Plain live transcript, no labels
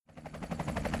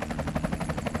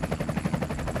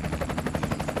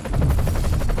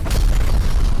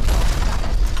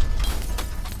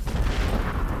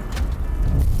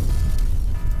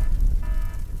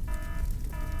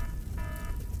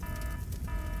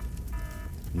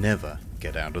never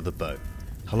get out of the boat.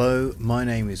 Hello, my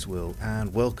name is Will,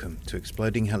 and welcome to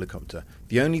Exploding Helicopter,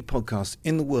 the only podcast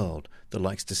in the world that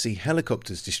likes to see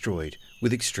helicopters destroyed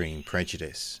with extreme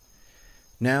prejudice.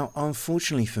 Now,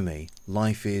 unfortunately for me,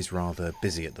 life is rather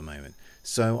busy at the moment,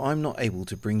 so I'm not able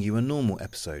to bring you a normal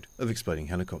episode of Exploding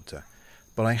Helicopter,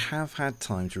 but I have had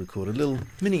time to record a little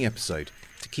mini episode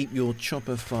to keep your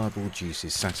chopper fireball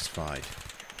juices satisfied.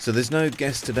 So there's no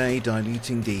guest today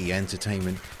diluting the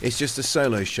entertainment, it's just a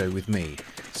solo show with me,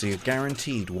 so you're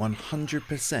guaranteed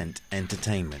 100%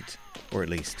 entertainment, or at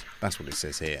least that's what it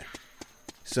says here.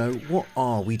 So what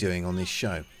are we doing on this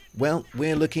show? Well,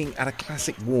 we're looking at a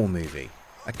classic war movie,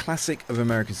 a classic of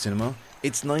American cinema.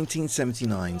 It's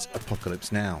 1979's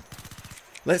Apocalypse Now.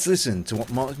 Let's listen to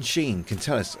what Martin Sheen can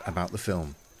tell us about the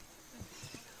film.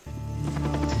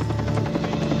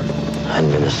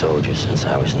 I'd been a soldier since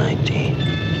I was 19,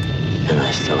 and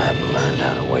I still haven't learned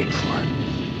how to wait for it.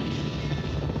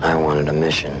 I wanted a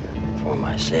mission for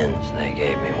my sins. They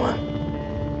gave me one.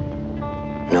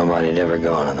 Nobody had ever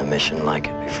gone on a mission like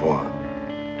it before.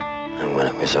 And when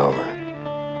it was over,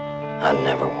 I'd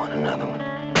never want another one.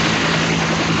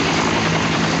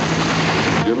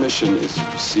 Your mission is to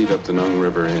proceed up the Nung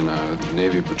River in a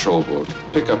Navy patrol boat.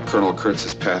 Pick up Colonel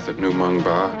Kurtz's path at New Mung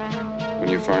Ba. When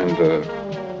you find the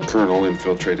colonel,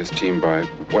 infiltrate his team by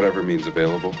whatever means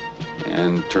available,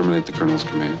 and terminate the colonel's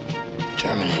command.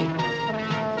 Terminate.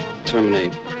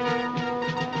 Terminate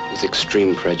with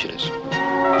extreme prejudice.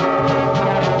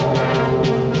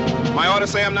 My orders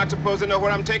say I'm not supposed to know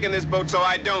where I'm taking this boat, so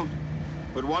I don't.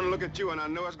 But one look at you and I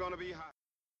know it's going to be hot.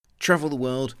 Travel the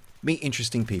world, meet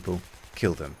interesting people,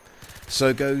 kill them.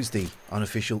 So goes the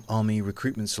unofficial army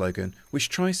recruitment slogan, which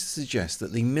tries to suggest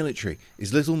that the military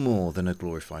is little more than a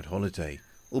glorified holiday,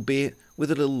 albeit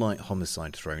with a little light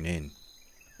homicide thrown in.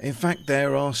 In fact,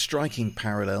 there are striking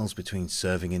parallels between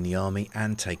serving in the army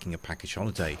and taking a package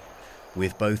holiday,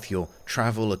 with both your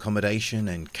travel, accommodation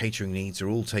and catering needs are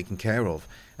all taken care of,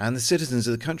 and the citizens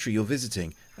of the country you're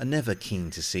visiting are never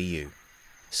keen to see you.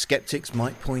 Skeptics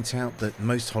might point out that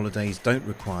most holidays don't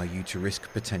require you to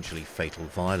risk potentially fatal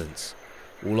violence.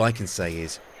 All I can say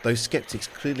is, those skeptics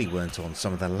clearly weren't on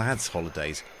some of the lads'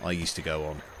 holidays I used to go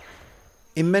on.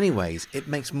 In many ways, it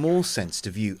makes more sense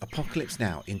to view Apocalypse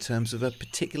Now in terms of a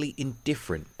particularly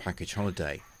indifferent package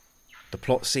holiday. The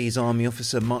plot sees Army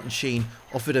officer Martin Sheen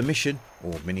offered a mission,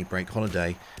 or mini-break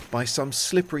holiday, by some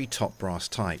slippery top brass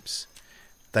types.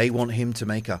 They want him to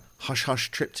make a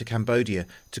hush-hush trip to Cambodia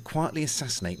to quietly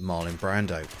assassinate Marlon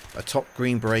Brando, a top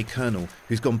Green Beret colonel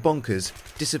who's gone bonkers,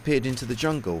 disappeared into the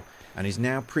jungle, and is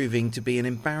now proving to be an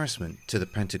embarrassment to the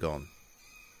Pentagon.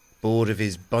 Bored of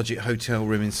his budget hotel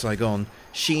room in Saigon,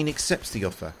 Sheen accepts the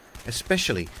offer,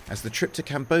 especially as the trip to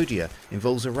Cambodia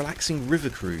involves a relaxing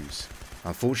river cruise.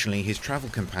 Unfortunately, his travel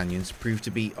companions prove to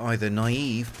be either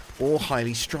naive or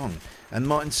highly strung, and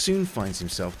Martin soon finds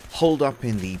himself holed up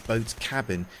in the boat's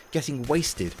cabin, getting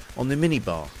wasted on the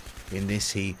minibar. In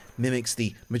this, he mimics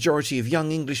the majority of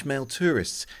young English male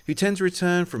tourists who tend to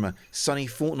return from a sunny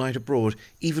fortnight abroad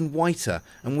even whiter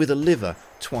and with a liver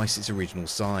twice its original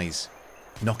size.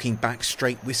 Knocking back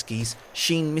straight whiskies,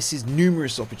 Sheen misses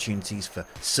numerous opportunities for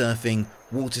surfing,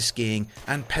 water skiing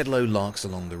and pedalo larks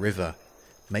along the river.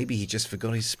 Maybe he just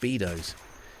forgot his Speedos.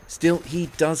 Still, he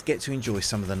does get to enjoy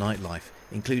some of the nightlife,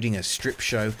 including a strip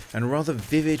show and a rather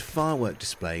vivid firework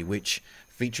display which,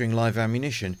 featuring live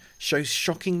ammunition, shows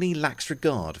shockingly lax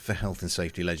regard for health and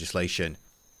safety legislation.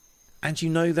 And you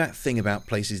know that thing about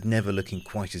places never looking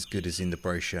quite as good as in the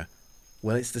brochure?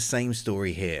 Well, it's the same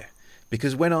story here.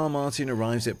 Because when R. Martin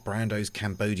arrives at Brando's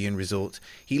Cambodian resort,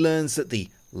 he learns that the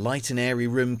light and airy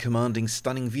room commanding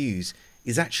stunning views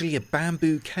is actually a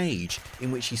bamboo cage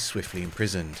in which he's swiftly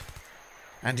imprisoned.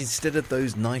 And instead of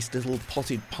those nice little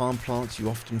potted palm plants you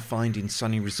often find in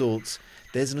sunny resorts,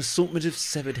 there's an assortment of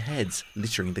severed heads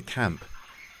littering the camp.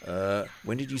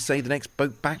 When did you say the next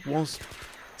boat back was?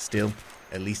 Still,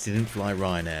 at least it didn't fly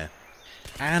Ryanair.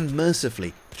 And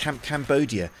mercifully, Camp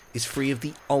Cambodia is free of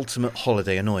the ultimate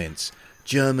holiday annoyance.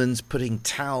 Germans putting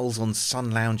towels on sun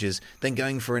loungers, then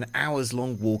going for an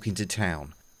hours-long walk into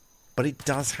town. But it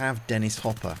does have Dennis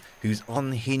Hopper, whose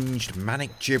unhinged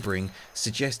manic gibbering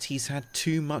suggests he's had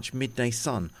too much midday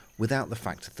sun without the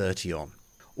factor 30 on.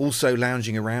 Also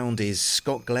lounging around is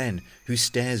Scott Glenn, who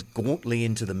stares gauntly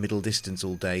into the middle distance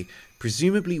all day,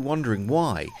 presumably wondering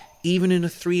why, even in a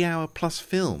 3-hour-plus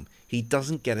film, he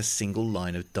doesn't get a single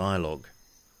line of dialogue.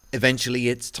 Eventually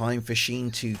it's time for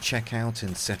Sheen to check out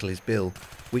and settle his bill,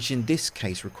 which in this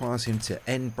case requires him to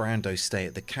end Brando's stay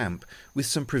at the camp with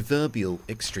some proverbial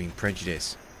extreme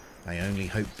prejudice. I only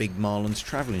hope Big Marlon's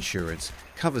travel insurance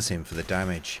covers him for the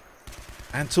damage.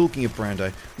 And talking of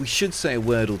Brando, we should say a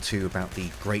word or two about the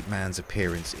great man's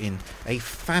appearance in a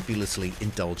fabulously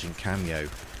indulgent cameo.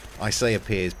 I say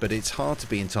appears, but it's hard to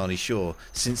be entirely sure,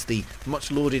 since the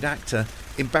much lauded actor,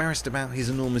 embarrassed about his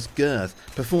enormous girth,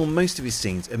 performed most of his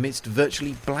scenes amidst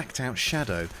virtually blacked out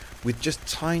shadow, with just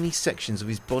tiny sections of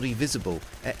his body visible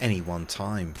at any one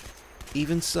time.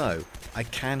 Even so, I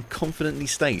can confidently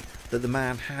state that the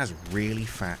man has really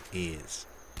fat ears.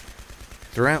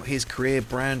 Throughout his career,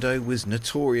 Brando was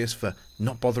notorious for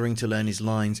not bothering to learn his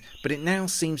lines, but it now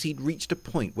seems he'd reached a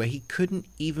point where he couldn't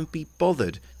even be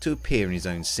bothered to appear in his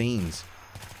own scenes.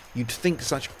 You'd think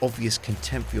such obvious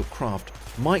contempt for your craft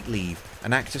might leave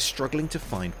an actor struggling to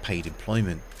find paid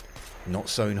employment. Not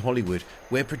so in Hollywood,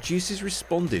 where producers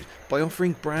responded by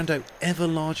offering Brando ever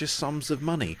larger sums of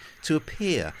money to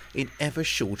appear in ever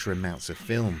shorter amounts of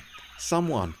film.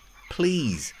 Someone,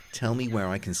 please tell me where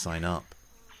I can sign up.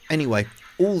 Anyway,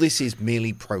 all this is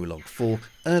merely prologue, for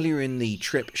earlier in the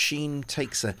trip, Sheen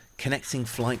takes a connecting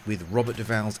flight with Robert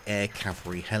Duvall's Air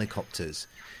Cavalry helicopters.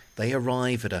 They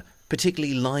arrive at a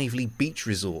particularly lively beach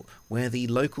resort where the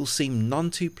locals seem none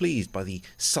too pleased by the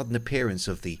sudden appearance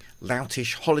of the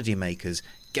loutish holidaymakers,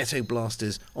 Ghetto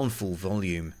Blasters, on full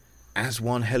volume. As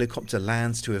one helicopter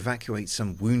lands to evacuate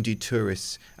some wounded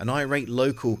tourists, an irate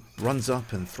local runs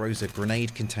up and throws a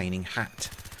grenade-containing hat.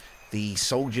 The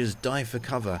soldiers dive for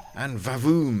cover, and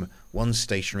vavoom, one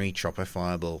stationary chopper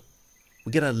fireball.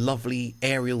 We get a lovely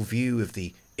aerial view of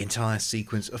the entire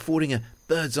sequence, affording a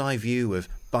bird's eye view of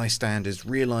bystanders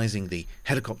realising the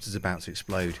helicopter's about to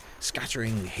explode,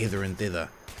 scattering hither and thither.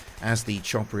 As the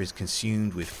chopper is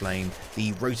consumed with flame,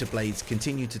 the rotor blades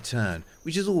continue to turn,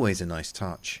 which is always a nice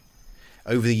touch.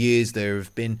 Over the years there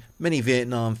have been many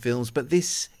Vietnam films, but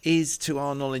this is, to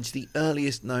our knowledge, the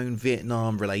earliest known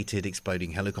Vietnam-related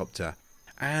exploding helicopter.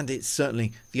 And it's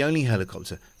certainly the only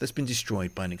helicopter that's been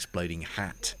destroyed by an exploding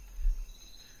hat.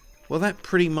 Well, that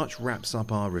pretty much wraps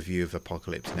up our review of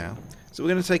Apocalypse Now. So we're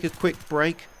going to take a quick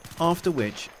break, after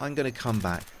which I'm going to come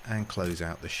back and close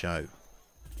out the show.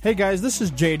 Hey guys, this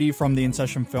is JD from the In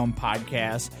Session Film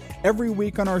Podcast. Every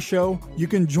week on our show, you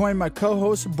can join my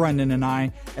co-host Brendan and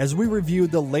I as we review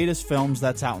the latest films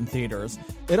that's out in theaters.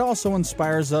 It also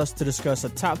inspires us to discuss a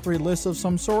top 3 list of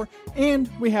some sort, and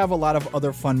we have a lot of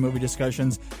other fun movie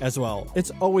discussions as well.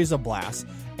 It's always a blast.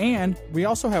 And we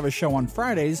also have a show on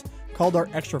Fridays called our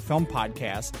Extra Film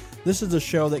Podcast. This is a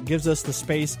show that gives us the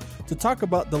space to talk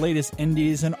about the latest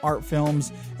indies and art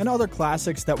films and other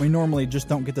classics that we normally just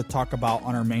don't get to talk about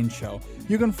on our main show.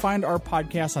 You can find our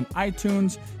podcast on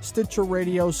iTunes, Stitcher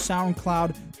Radio,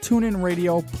 SoundCloud, TuneIn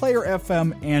Radio, Player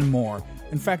FM, and more.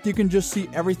 In fact, you can just see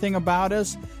everything about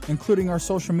us, including our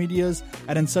social medias,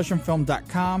 at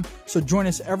InSessionFilm.com. So join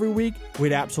us every week.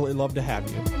 We'd absolutely love to have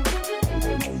you.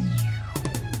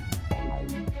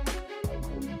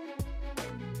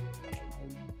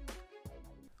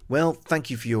 Well, thank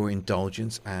you for your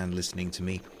indulgence and listening to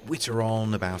me witter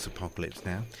on about Apocalypse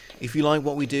Now. If you like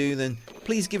what we do, then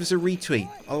please give us a retweet,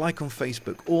 a like on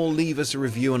Facebook, or leave us a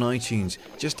review on iTunes.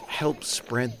 Just help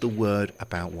spread the word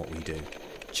about what we do.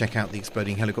 Check out the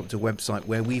Exploding Helicopter website,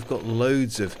 where we've got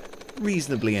loads of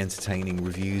reasonably entertaining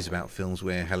reviews about films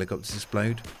where helicopters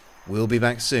explode. We'll be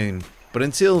back soon, but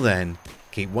until then,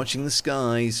 keep watching the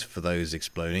skies for those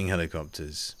exploding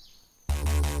helicopters.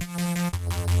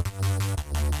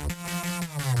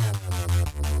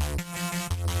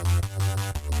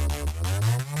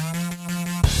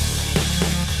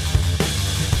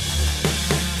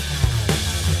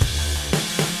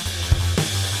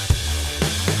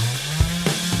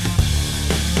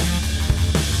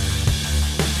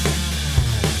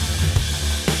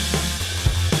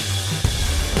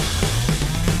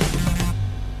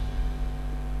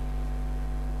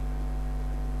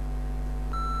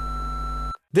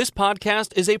 This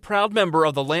podcast is a proud member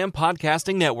of the Lamb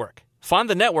Podcasting Network. Find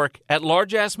the network at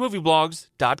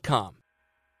largeassmovieblogs.com.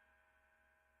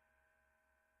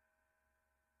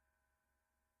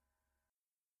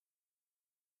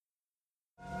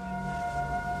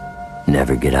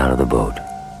 Never get out of the boat.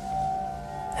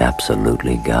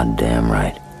 Absolutely goddamn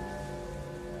right.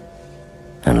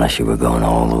 Unless you were going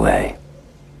all the way.